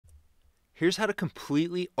Here's how to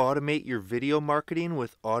completely automate your video marketing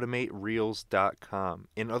with automatereels.com.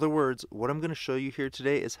 In other words, what I'm going to show you here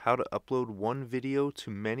today is how to upload one video to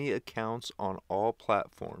many accounts on all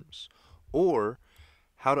platforms, or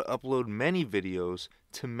how to upload many videos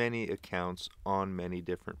to many accounts on many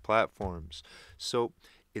different platforms. So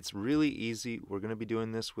it's really easy. We're going to be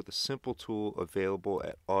doing this with a simple tool available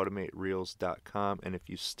at automatereels.com, and if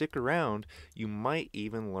you stick around, you might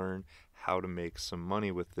even learn how to make some money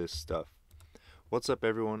with this stuff. What's up,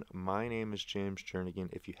 everyone? My name is James Jernigan.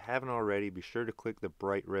 If you haven't already, be sure to click the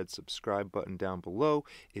bright red subscribe button down below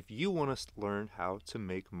if you want to learn how to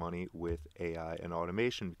make money with AI and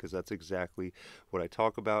automation, because that's exactly what I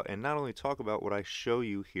talk about, and not only talk about, what I show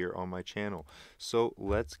you here on my channel. So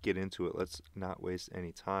let's get into it. Let's not waste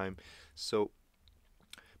any time. So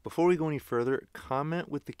before we go any further, comment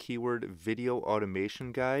with the keyword video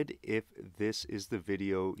automation guide if this is the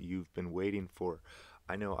video you've been waiting for.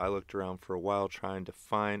 I know I looked around for a while trying to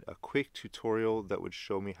find a quick tutorial that would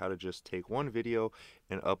show me how to just take one video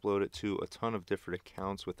and upload it to a ton of different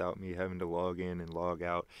accounts without me having to log in and log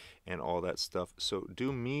out and all that stuff. So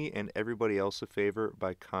do me and everybody else a favor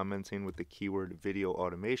by commenting with the keyword video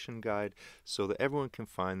automation guide so that everyone can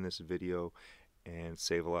find this video and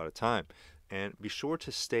save a lot of time. And be sure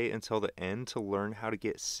to stay until the end to learn how to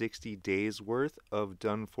get 60 days worth of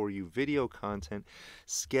done for you video content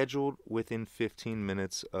scheduled within 15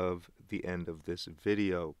 minutes of the end of this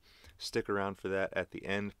video. Stick around for that at the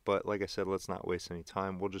end, but like I said, let's not waste any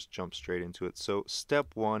time. We'll just jump straight into it. So step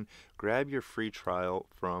one, grab your free trial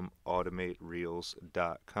from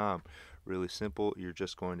automatereels.com. Really simple. You're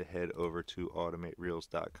just going to head over to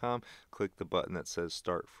automatereels.com, click the button that says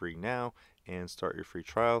start free now, and start your free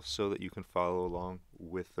trial so that you can follow along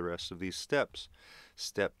with the rest of these steps.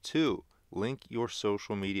 Step two, link your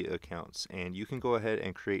social media accounts, and you can go ahead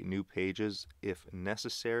and create new pages if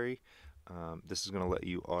necessary. This is going to let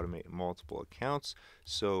you automate multiple accounts.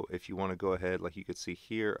 So if you want to go ahead, like you can see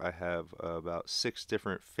here, I have about 6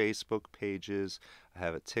 different Facebook pages. I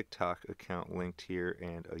have a TikTok account linked here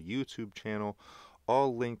and a YouTube channel,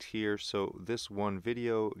 all linked here. So this one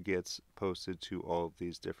video gets posted to all of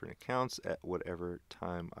these different accounts at whatever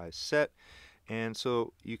time I set. And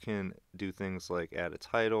so you can do things like add a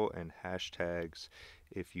title and hashtags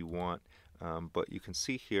if you want. But you can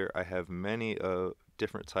see here I have many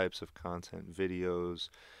different types of content, videos,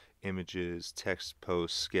 images, text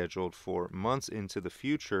posts scheduled for months into the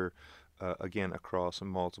future, again across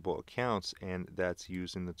multiple accounts, and that's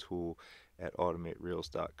using the tool at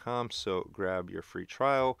automatereels.com. So grab your free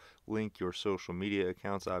trial, link your social media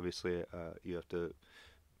accounts. Obviously you have to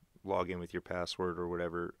log in with your password or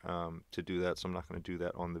whatever to do that, so I'm not going to do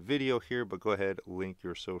that on the video here, but go ahead, link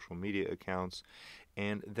your social media accounts.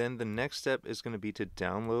 And then the next step is going to be to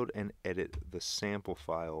download and edit the sample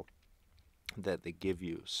file that they give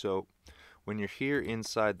you. So when you're here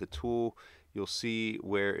inside the tool, you'll see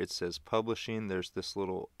where it says publishing. There's this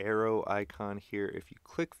little arrow icon here. If you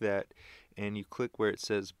click that and you click where it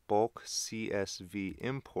says bulk CSV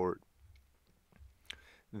import,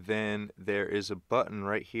 then there is a button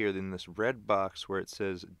right here in this red box where it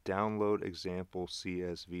says download example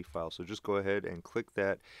CSV file. So just go ahead and click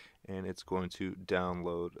that and it's going to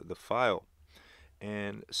download the file.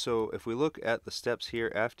 And so if we look at the steps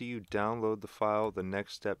here, after you download the file, the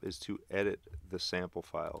next step is to edit the sample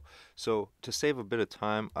file. So to save a bit of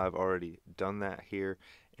time, I've already done that here,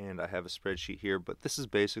 and I have a spreadsheet here, but this is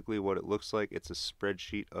basically what it looks like. It's a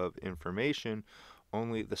spreadsheet of information,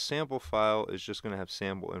 only the sample file is just going to have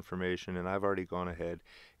sample information, and I've already gone ahead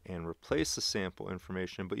and replaced the sample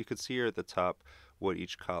information, but you can see here at the top what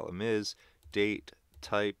each column is: date,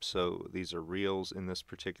 type, so these are reels in this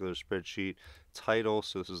particular spreadsheet; title,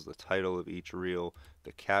 so this is the title of each reel;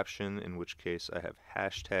 the caption, in which case I have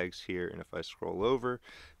hashtags here, and if I scroll over,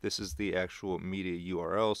 this is the actual media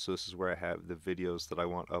URL, so this is where I have the videos that I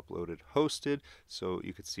want uploaded hosted, so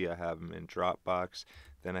you can see I have them in Dropbox.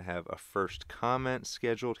 Then I have a first comment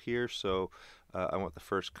scheduled here, so I want the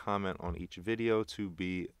first comment on each video to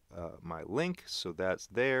be my link, so that's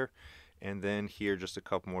there. And then here, just a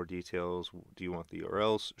couple more details. Do you want the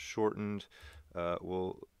URLs shortened?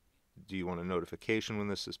 Do you want a notification when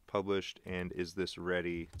this is published? And is this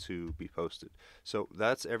ready to be posted? So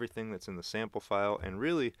that's everything that's in the sample file. And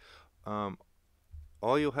really,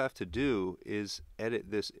 all you'll have to do is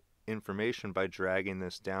edit this information by dragging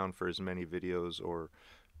this down for as many videos or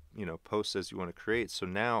posts as you want to create. So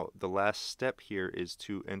now the last step here is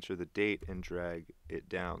to enter the date and drag it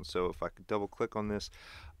down. So if I could double click on this,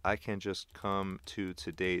 I can just come to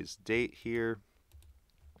today's date here,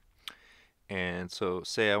 and so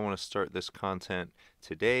say I want to start this content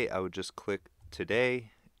today, I would just click today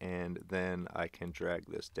and then I can drag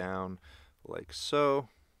this down like so.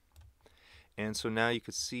 And so now you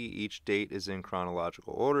can see each date is in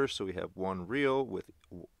chronological order. So we have one reel with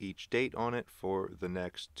each date on it for the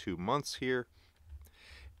next 2 months here.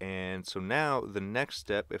 And so now the next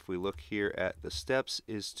step, if we look here at the steps,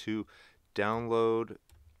 is to re-upload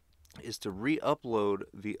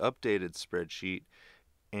the updated spreadsheet,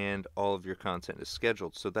 and all of your content is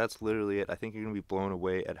scheduled. So that's literally it. I think you're going to be blown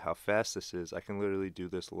away at how fast this is. I can literally do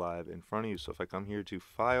this live in front of you. So if I come here to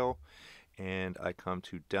File, and I come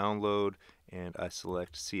to Download, and I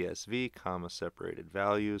select CSV, comma, separated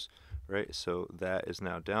values, right? So that is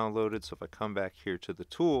now downloaded. So if I come back here to the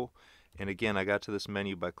tool, and again, I got to this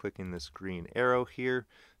menu by clicking this green arrow here.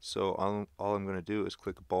 So all I'm going to do is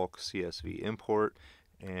click Bulk CSV Import,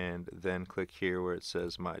 and then click here where it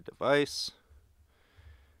says My Device.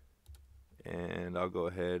 And I'll go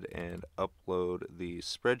ahead and upload the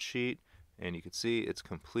spreadsheet, and you can see it's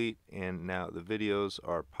complete, and now the videos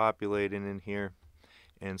are populating in here.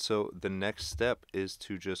 And so the next step is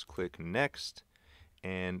to just click Next,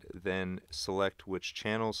 and then select which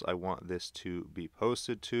channels I want this to be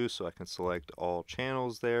posted to. So I can select all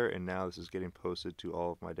channels there, and now this is getting posted to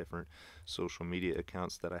all of my different social media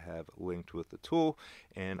accounts that I have linked with the tool.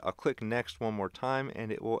 And I'll click Next one more time,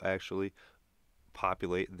 and it will actually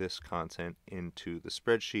populate this content into the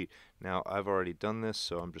spreadsheet. Now I've already done this,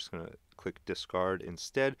 so I'm just going to click discard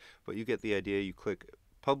instead, but you get the idea. You click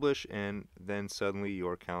publish, and then suddenly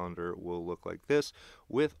your calendar will look like this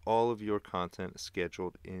with all of your content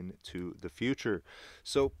scheduled into the future.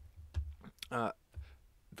 So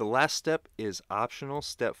the last step is optional.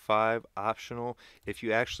 Step 5, optional. If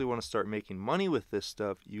you actually want to start making money with this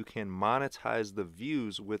stuff, you can monetize the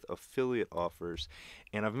views with affiliate offers.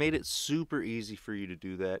 And I've made it super easy for you to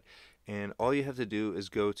do that. And all you have to do is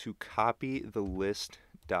go to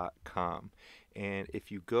copythelist.com. And if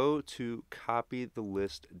you go to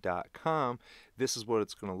copythelist.com, this is what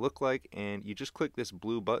it's going to look like. And you just click this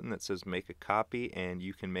blue button that says make a copy, and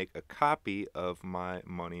you can make a copy of my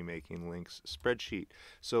money making links spreadsheet.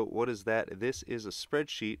 So what is that? This is a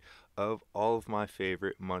spreadsheet of all of my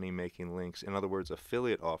favorite money making links. In other words,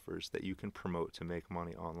 affiliate offers that you can promote to make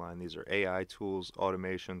money online. These are AI tools,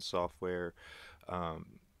 automation software,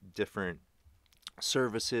 different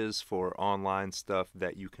services for online stuff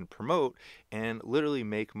that you can promote and literally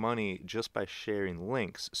make money just by sharing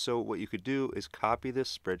links. So what you could do is copy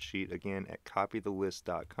this spreadsheet again at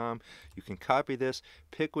copythelist.com. You can copy this,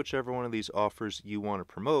 pick whichever one of these offers you want to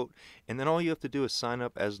promote, and then all you have to do is sign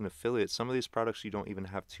up as an affiliate. Some of these products you don't even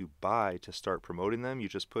have to buy to start promoting them. You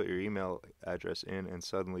just put your email address in, and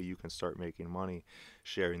suddenly you can start making money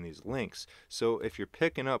sharing these links. So if you're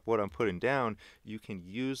picking up what I'm putting down, you can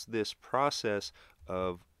use this process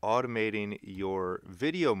of automating your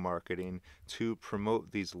video marketing to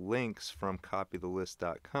promote these links from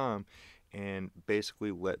copythelist.com and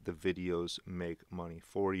basically let the videos make money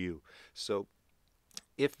for you. So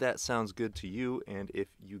if that sounds good to you, and if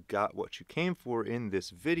you got what you came for in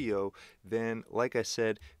this video, then like I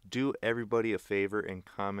said, do everybody a favor and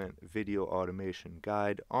comment video automation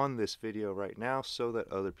guide on this video right now so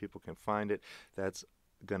that other people can find it. That's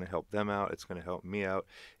going to help them out. It's going to help me out.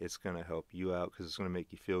 It's going to help you out because it's going to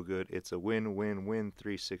make you feel good. It's a win-win-win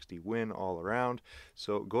 360 win all around.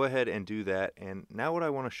 So go ahead and do that. And now what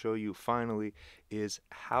I want to show you finally is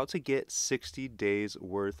how to get 60 days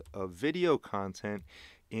worth of video content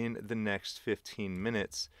in the next 15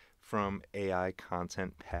 minutes from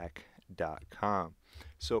AIcontentpack.com.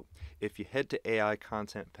 So if you head to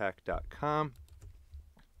AIcontentpack.com,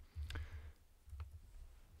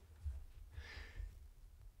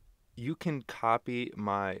 you can copy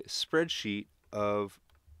my spreadsheet of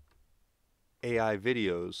AI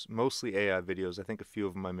videos, mostly AI videos. I think a few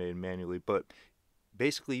of them I made manually, but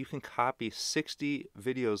basically you can copy 60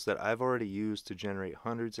 videos that I've already used to generate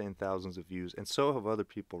hundreds and thousands of views, and so have other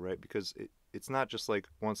people, right? Because it's not just like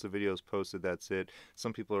once the video is posted, that's it.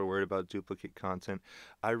 Some people are worried about duplicate content.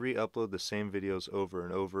 I re-upload the same videos over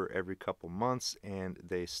and over every couple months, and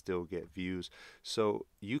they still get views. So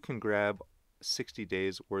you can grab 60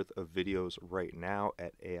 days worth of videos right now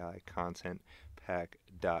at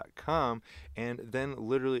AIcontentpack.com, and then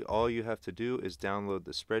literally all you have to do is download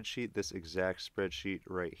the spreadsheet, this exact spreadsheet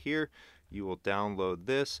right here. You will download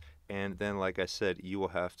this, and then like I said, you will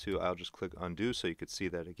have to, I'll just click undo so you could see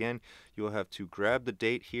that again. You will have to grab the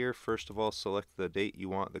date here. First of all, select the date you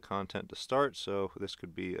want the content to start, so this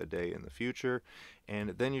could be a day in the future,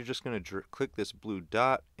 and then you're just going to click this blue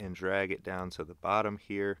dot and drag it down to the bottom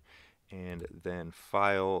here, and then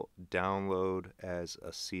file, download as a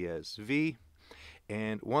CSV.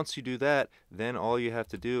 And once you do that, then all you have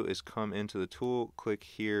to do is come into the tool, click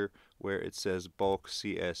here where it says bulk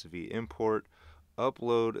CSV import,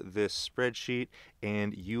 upload this spreadsheet,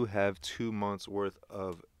 and you have 2 months worth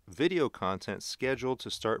of video content scheduled to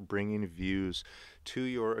start bringing views to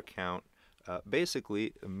your account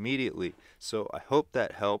basically immediately. So I hope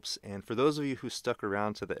that helps. And for those of you who stuck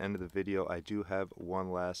around to the end of the video, I do have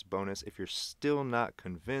one last bonus. If you're still not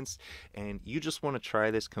convinced and you just want to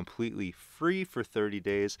try this completely free for 30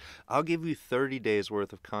 days, I'll give you 30 days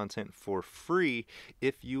worth of content for free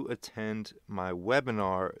if you attend my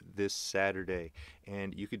webinar this Saturday.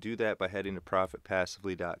 And you could do that by heading to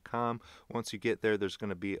profitpassively.com. Once you get there, there's going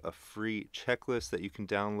to be a free checklist that you can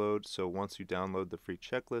download. So once you download the free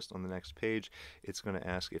checklist, on the next page, it's going to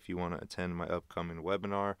ask if you want to attend my upcoming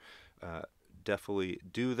webinar. Definitely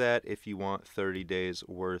do that if you want 30 days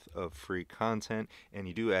worth of free content, and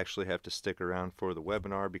you do actually have to stick around for the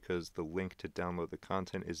webinar because the link to download the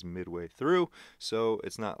content is midway through, so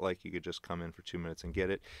it's not like you could just come in for 2 minutes and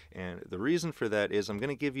get it. And the reason for that is I'm going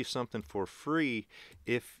to give you something for free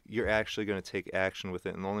if you're actually going to take action with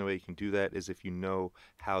it, and the only way you can do that is if you know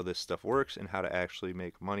how this stuff works and how to actually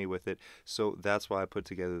make money with it. So that's why I put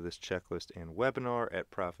together this checklist and webinar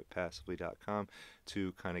at profitpassively.com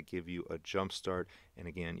to kind of give you a jump start. And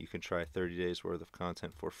again, you can try 30 days worth of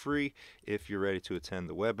content for free if you're ready to attend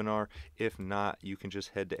the webinar. If not, you can just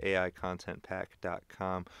head to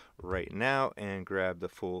aicontentpack.com right now and grab the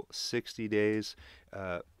full 60 days.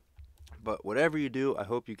 But whatever you do, I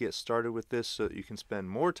hope you get started with this so that you can spend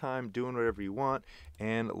more time doing whatever you want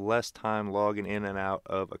and less time logging in and out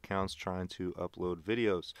of accounts trying to upload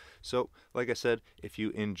videos. So, like I said, if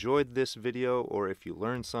you enjoyed this video or if you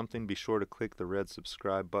learned something, be sure to click the red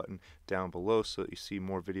subscribe button down below so that you see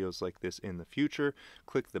more videos like this in the future.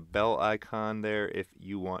 Click the bell icon there if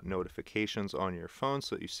you want notifications on your phone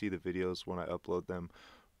so that you see the videos when I upload them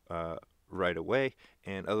right away.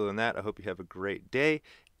 And other than that, I hope you have a great day.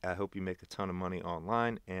 I hope you make a ton of money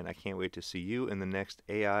online, and I can't wait to see you in the next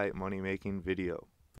AI money making video.